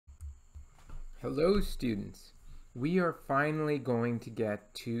Hello students, we are finally going to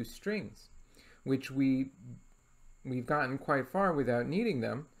get to strings, which we've gotten quite far without needing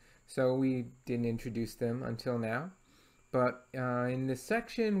them, so we didn't introduce them until now. But in this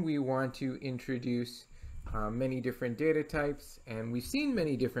section we want to introduce many different data types, and we've seen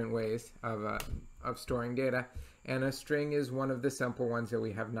many different ways of storing data, and a string is one of the simple ones that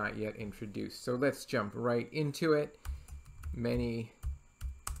we have not yet introduced. So let's jump right into it. Many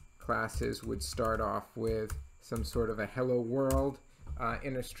classes would start off with some sort of a hello world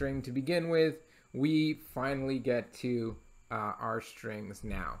in a string to begin with. We finally get to our strings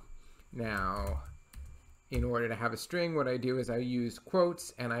now. Now, in order to have a string, what I do is I use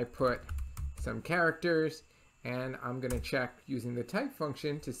quotes and I put some characters, and I'm going to check using the type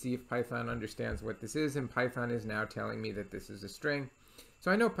function to see if Python understands what this is, and Python is now telling me that this is a string. So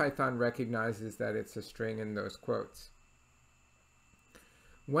I know Python recognizes that it's a string in those quotes.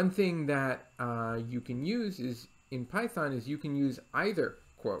 One thing that you can use is in Python is you can use either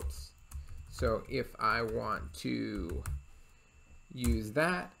quotes. So if I want to use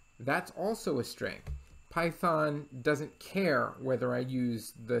that, that's also a string. Python doesn't care whether I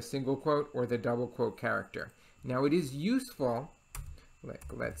use the single quote or the double quote character. Now it is useful, like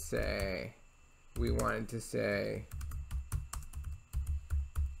let's say we wanted to say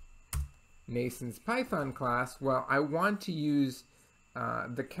Nason's Python class. Well, I want to use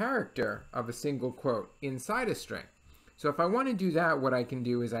the character of a single quote inside a string. So if I want to do that, what I can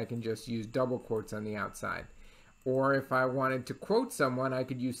do is I can just use double quotes on the outside. Or if I wanted to quote someone, I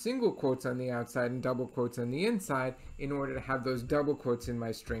could use single quotes on the outside and double quotes on the inside in order to have those double quotes in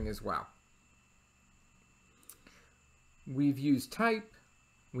my string as well. We've used type.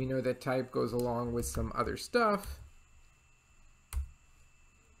 We know that type goes along with some other stuff.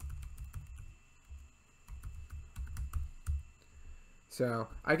 So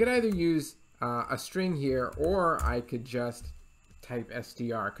I could either use a string here, or I could just type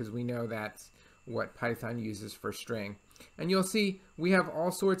str, because we know that's what Python uses for string. And you'll see we have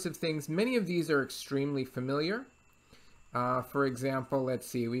all sorts of things. Many of these are extremely familiar. For example, let's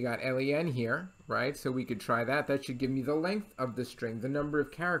see, we got len here, right? So we could try that. That should give me the length of the string, the number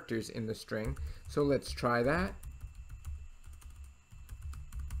of characters in the string. So let's try that.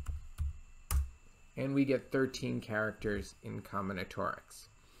 And we get 13 characters in combinatorics.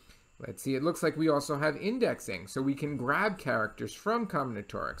 Let's see, it looks like we also have indexing, so we can grab characters from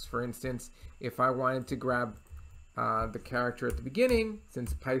combinatorics. For instance, if I wanted to grab the character at the beginning,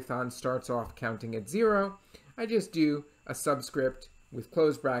 since Python starts off counting at 0, I just do a subscript with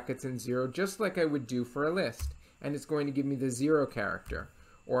close brackets and 0, just like I would do for a list, and it's going to give me the 0 character.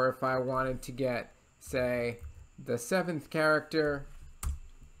 Or if I wanted to get, say, the 7th character,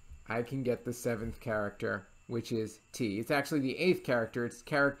 I can get the 7th character, which is t. It's actually the 8th character. It's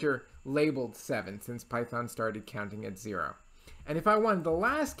character labeled 7, since Python started counting at 0. And if I wanted the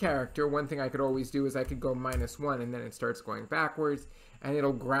last character, one thing I could always do is I could go -1, and then it starts going backwards, and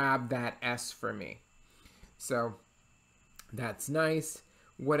it'll grab that s for me. So that's nice.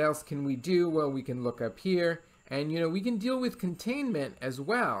 What else can we do? Well, we can look up here, and we can deal with containment as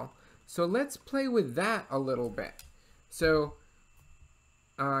well. So let's play with that a little bit. So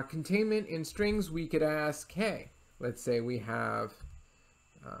containment in strings, we could ask, hey, let's say we have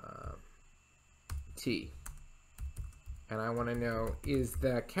t, and I want to know, is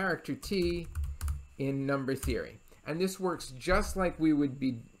the character t in number theory? And this works just like we would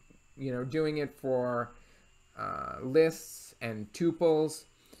be doing it for lists and tuples,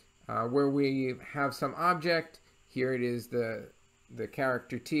 where we have some object. Here it is the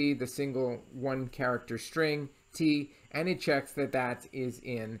character t, the single one character string t, and it checks that that is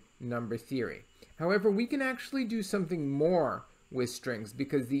in number theory. However, we can actually do something more with strings,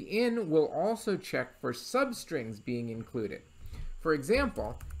 because the in will also check for substrings being included. For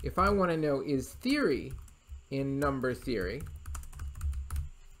example, if I want to know, is theory in number theory,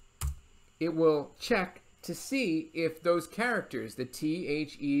 it will check to see if those characters, the t,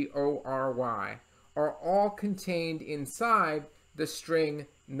 h, e, o, r, y, are all contained inside the string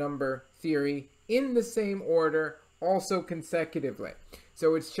number theory in the same order, also consecutively.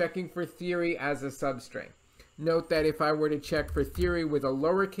 So it's checking for theory as a substring. Note that if I were to check for theory with a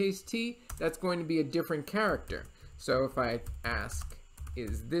lowercase t, that's going to be a different character. So if I ask,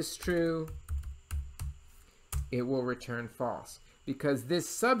 is this true? It will return false, because this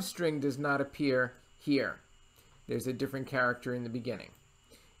substring does not appear here. There's a different character in the beginning.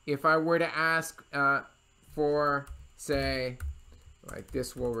 If I were to ask for, say, like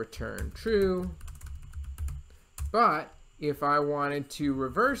this will return true. But if I wanted to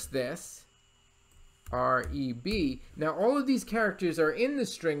reverse this, REB. Now all of these characters are in the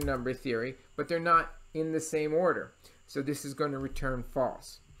string number theory, but they're not in the same order. So this is going to return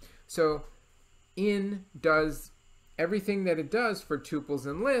false. So in does everything that it does for tuples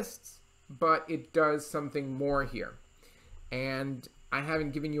and lists, but it does something more here. And I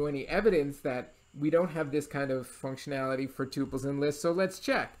haven't given you any evidence that we don't have this kind of functionality for tuples and lists, so let's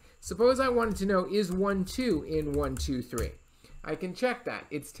check. Suppose I wanted to know, is 1, 2 in 1, 2, 3? I can check that.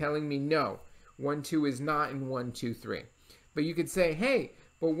 It's telling me no. 1, 2 is not in 1, 2, 3. But you could say, hey,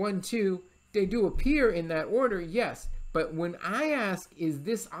 but 1, 2, they do appear in that order, yes. But when I ask, is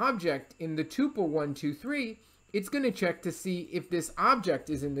this object in the tuple 1, 2, 3, it's going to check to see if this object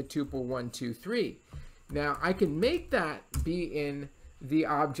is in the tuple 1, 2, 3. Now, I can make that be in the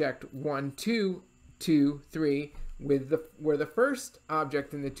object 1, 2, 2, 3, where the first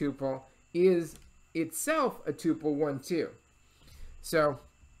object in the tuple is itself a tuple 1, 2. So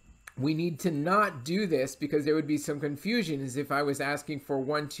we need to not do this because there would be some confusion as if I was asking for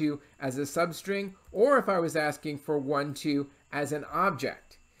 1, 2 as a substring or if I was asking for 1, 2 as an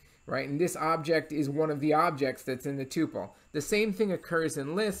object, right? And this object is one of the objects that's in the tuple. The same thing occurs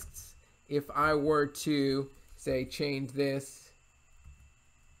in lists. If I were to, say, change this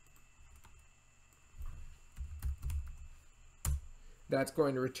that's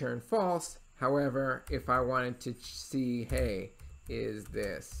going to return false. However, if I wanted to see, hey, is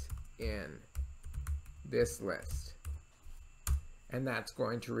this in this list? And that's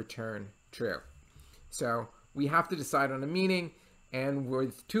going to return true. So we have to decide on a meaning, and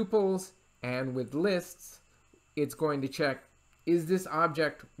with tuples and with lists, it's going to check, is this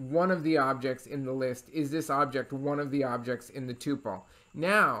object one of the objects in the list? Is this object one of the objects in the tuple?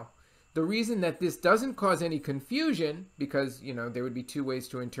 Now, the reason that this doesn't cause any confusion, because, you know, there would be two ways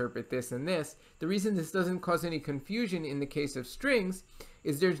to interpret this and this, the reason this doesn't cause any confusion in the case of strings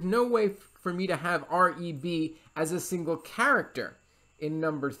is there's no way for me to have REB as a single character in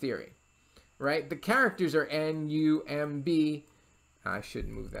number theory, right? The characters are N, U, M, B. I should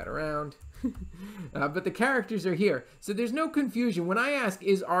move that around. But the characters are here. So there's no confusion. When I ask,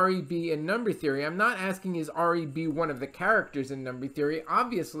 is REB in number theory, I'm not asking, is REB one of the characters in number theory?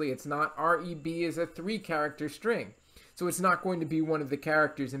 Obviously, it's not. REB is a 3-character string. So it's not going to be one of the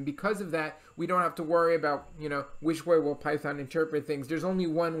characters. And because of that, we don't have to worry about, you know, which way will Python interpret things. There's only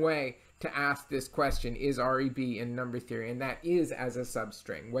one way to ask this question, is REB in number theory? And that is as a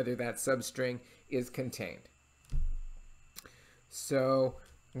substring, whether that substring is contained. So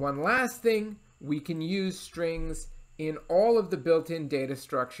one last thing, we can use strings in all of the built-in data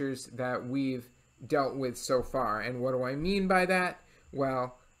structures that we've dealt with so far. And what do I mean by that?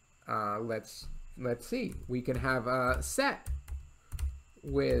 Well, let's see. We can have a set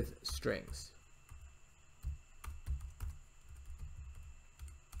with strings.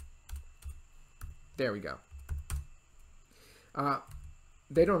 There we go.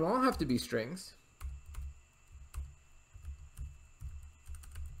 They don't all have to be strings.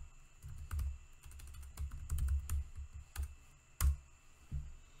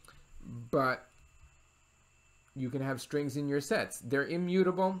 But you can have strings in your sets. They're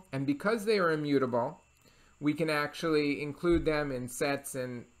immutable, and because they are immutable, we can actually include them in sets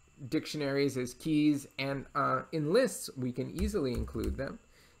and dictionaries as keys, and in lists, we can easily include them.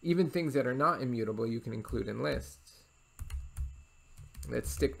 Even things that are not immutable, you can include in lists.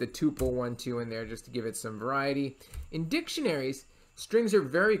 Let's stick the tuple 1, 2 in there just to give it some variety. In dictionaries, strings are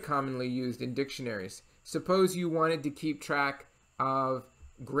very commonly used in dictionaries. Suppose you wanted to keep track of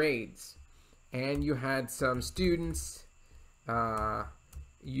grades, and you had some students.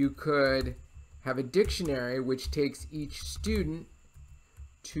 You could have a dictionary which takes each student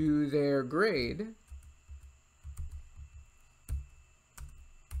to their grade,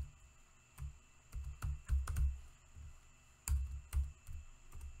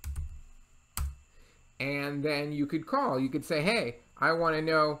 and then you could call. You could say, hey, I want to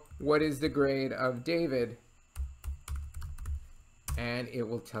know what is the grade of David, and it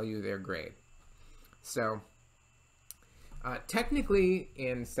will tell you their grade. So technically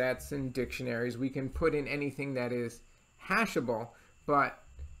in sets and dictionaries we can put in anything that is hashable, but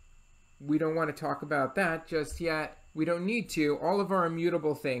we don't want to talk about that just yet. We don't need to. All of our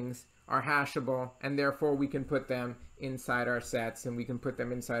immutable things are hashable, and therefore we can put them inside our sets, and we can put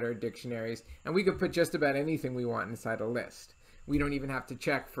them inside our dictionaries, and we could put just about anything we want inside a list. We don't even have to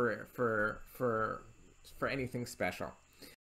check for anything special.